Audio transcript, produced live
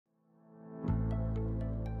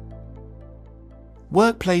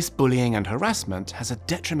Workplace bullying and harassment has a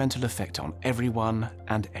detrimental effect on everyone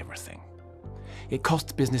and everything. It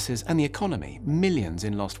costs businesses and the economy millions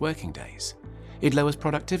in lost working days. It lowers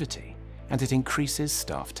productivity, and it increases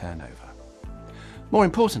staff turnover. More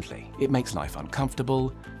importantly, it makes life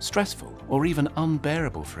uncomfortable, stressful, or even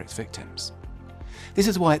unbearable for its victims. This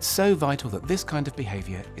is why it's so vital that this kind of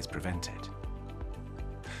behaviour is prevented.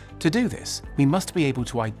 To do this, we must be able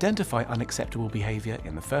to identify unacceptable behaviour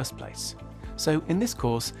in the first place. So in this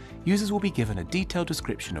course, users will be given a detailed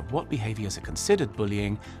description of what behaviours are considered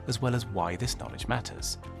bullying, as well as why this knowledge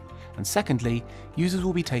matters. And secondly, users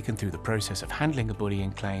will be taken through the process of handling a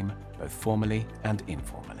bullying claim, both formally and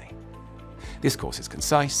informally. This course is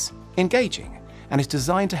concise, engaging, and is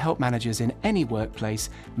designed to help managers in any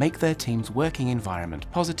workplace make their team's working environment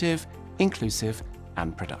positive, inclusive,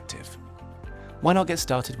 and productive. Why not get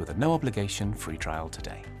started with a no-obligation free trial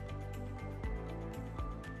today?